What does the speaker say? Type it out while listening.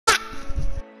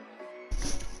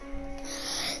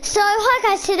So hi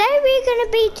guys, today we're going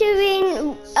to be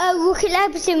doing Rocket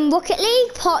Labs in Rocket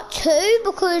League Part 2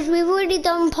 because we've already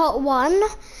done Part 1.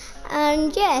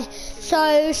 And yeah,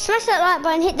 so smash that like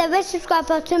button, hit that red subscribe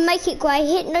button, make it grey,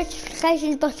 hit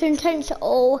notifications button, turn it to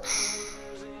all.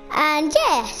 And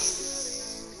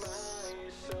yes.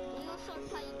 We also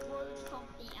play Road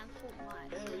Company and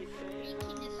Fortnite,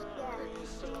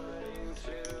 so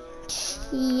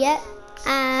making Yep.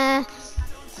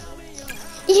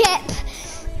 Yep.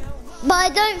 But I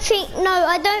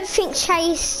don't think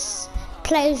Chase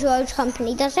plays Road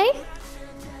Company, does he?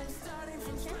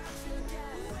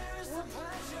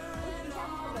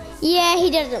 Yeah,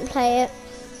 he doesn't play it.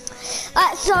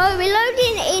 So we're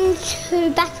loading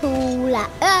into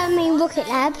Rocket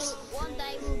Labs. one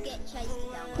day we'll get Chase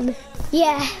to download.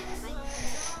 Yeah.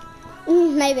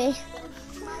 Maybe.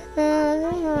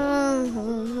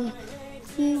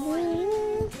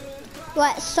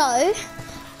 Right, so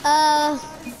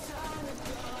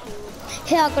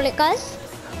here I got it, guys.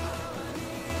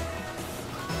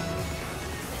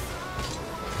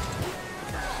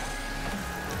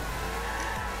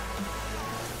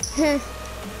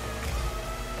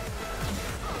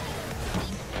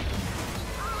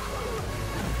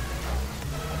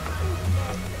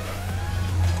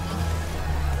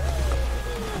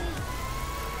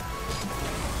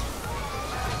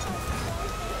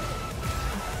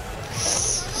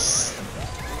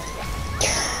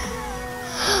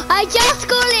 I just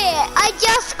got it! I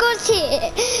just got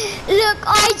it! Look,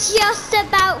 I just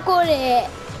about got it!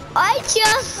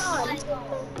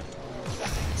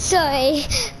 Sorry,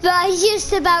 but I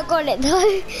just about got it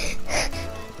though.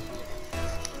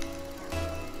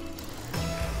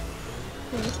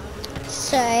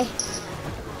 Sorry.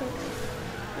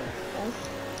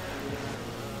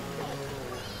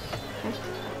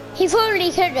 He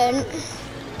probably couldn't.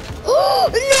 Oh,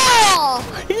 no!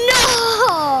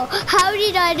 No! How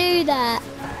did I do that?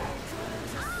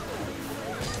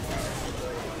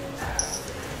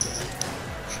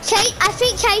 I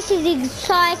think Chase is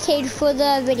excited for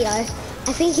the video.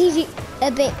 I think he's a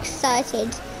bit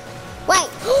excited. Wait!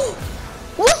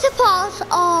 What's the pass?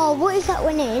 Oh, what is that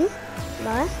one in?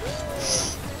 No.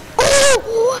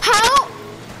 Oh! How?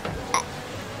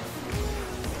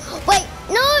 Wait,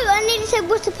 no! I need to say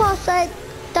what's the pass? I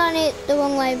done it the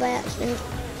wrong way by accident.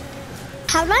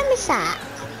 How did I miss that?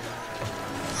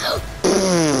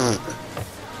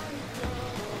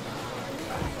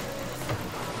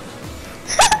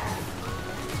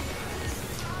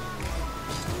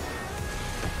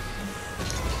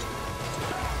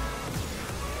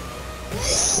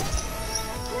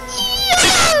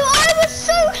 I was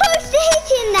so close to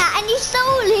hitting that and you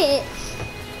stole it.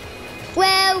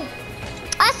 Well,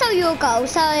 I stole your goal,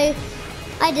 so I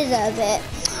deserve it.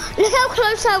 Look how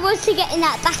close I was to getting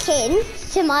that back in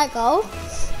to my goal.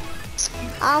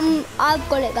 I've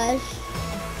got it, guys.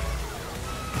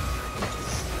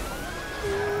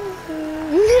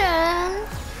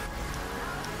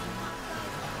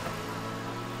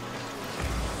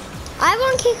 I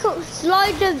want to kick up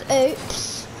loads of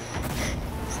oops.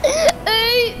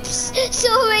 Oops!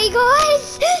 Sorry,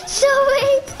 guys.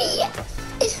 Sorry.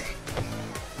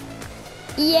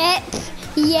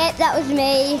 Yep, that was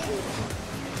me.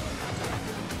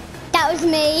 That was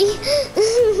me.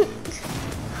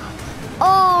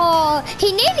 Oh,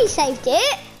 he nearly saved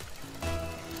it.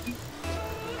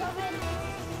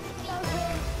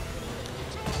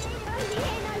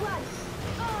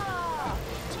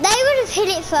 They would have hit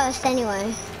it first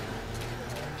anyway.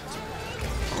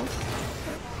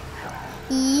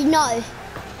 No.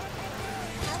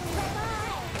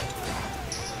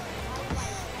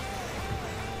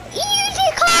 Use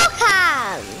your car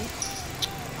cam.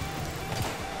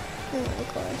 Oh my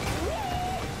god.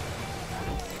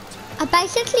 I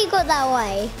basically got that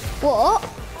way. What?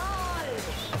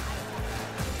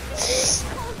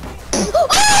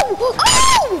 Oh!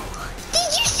 Oh!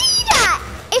 Did you see that?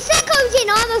 If that goes in,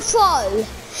 I'm a throw.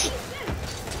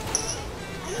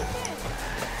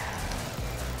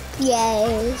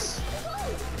 Yes.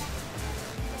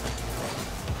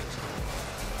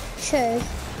 True.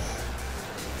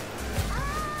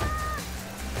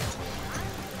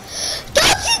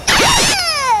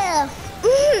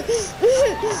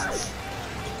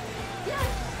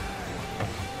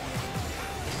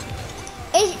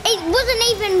 It wasn't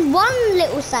even one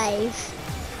little save.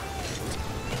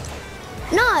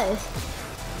 No.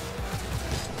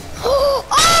 Oh,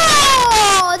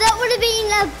 that would have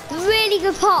been a really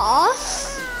good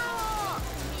pass.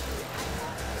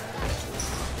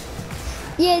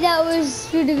 Yeah, that would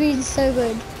have been so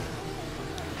good.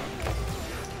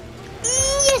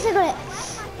 Yes, I got it.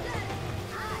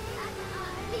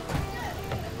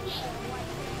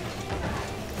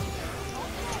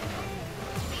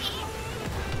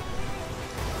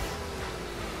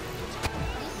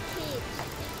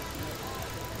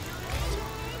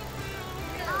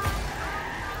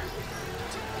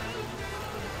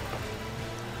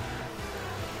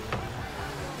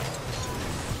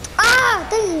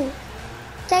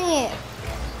 it.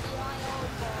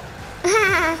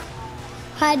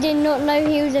 I did not know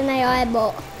he was an AI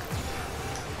bot.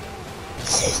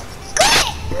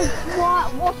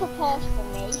 Got it! What's a pass for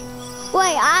me?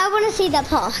 Wait, I want to see the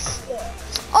pass.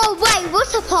 Oh wait,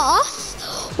 what's a pass?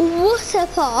 What's a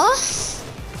pass?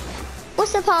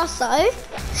 What's a pass though?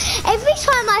 Every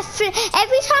time I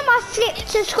flip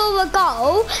to score a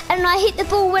goal and I hit the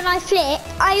ball when I flip,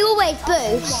 I always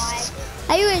boost.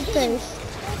 I always boost.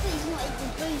 He's not even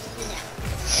boosting it.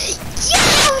 Yeah,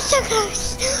 I was so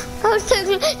close. I was so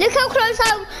close.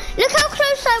 Look how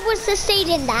close I was to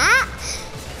stealing that.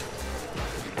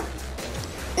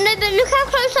 No, but look how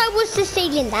close I was to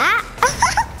stealing that.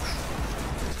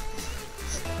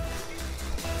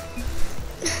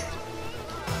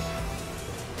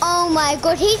 Oh my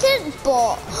god, he's a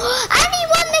bot. And he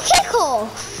won the kickoff.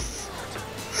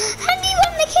 And he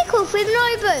won the kickoff with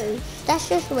no boost. That's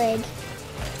just weird.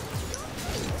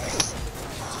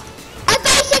 I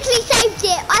basically saved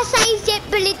it. I saved it,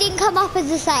 but it didn't come up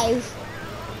as a save.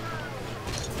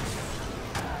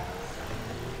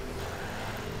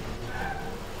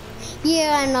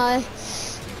 Yeah, I know.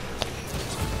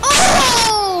 Oh!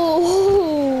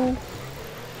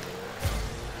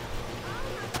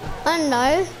 I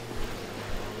know.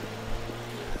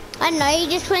 I know, he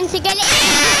just wants to get it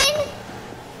in.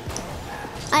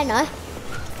 I know.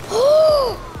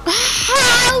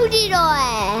 How did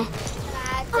I?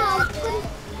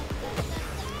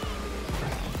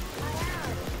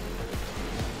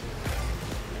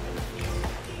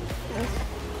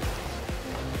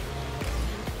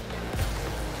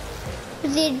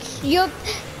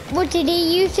 What did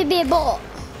he use to be a bot?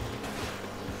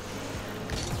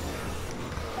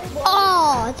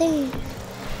 Oh, dang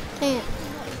it.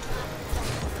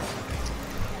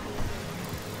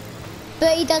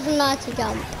 But he doesn't know how to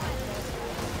jump.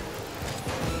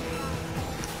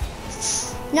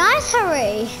 Nice,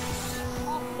 Harry.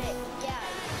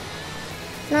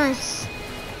 Nice.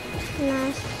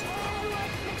 Nice.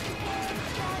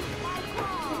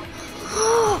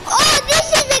 Oh, this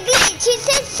is a glitch. It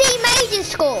says C Major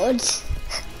scored.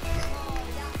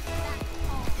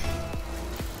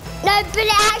 No, but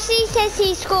it actually says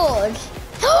he scored.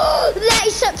 That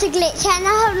is such a glitch. And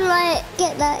how do I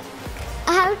get that?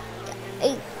 How?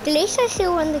 At least I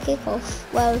still won the kickoff.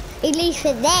 Well, at least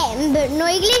for them, but not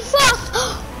at least for us.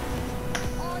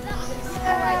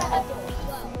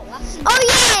 Oh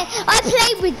yeah, I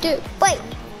played with Dude. Wait,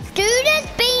 Dude has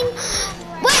been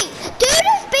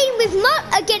with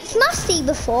against Musty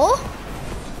before.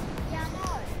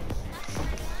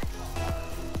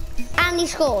 And he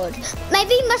scored.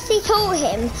 Maybe Musty taught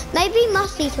him.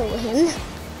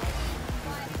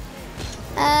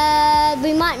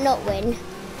 We might not win.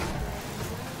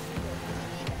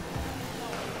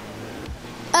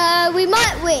 We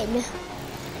might win.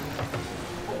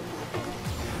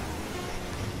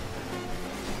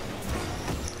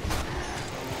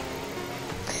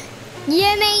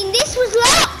 You mean this was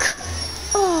luck?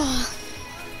 Oh.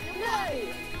 No.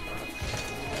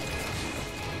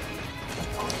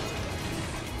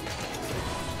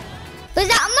 Was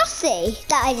that a musty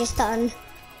that I just done?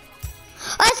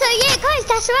 Oh, so yeah guys,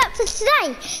 that's a wrap for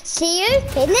today. See you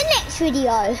in the next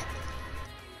video.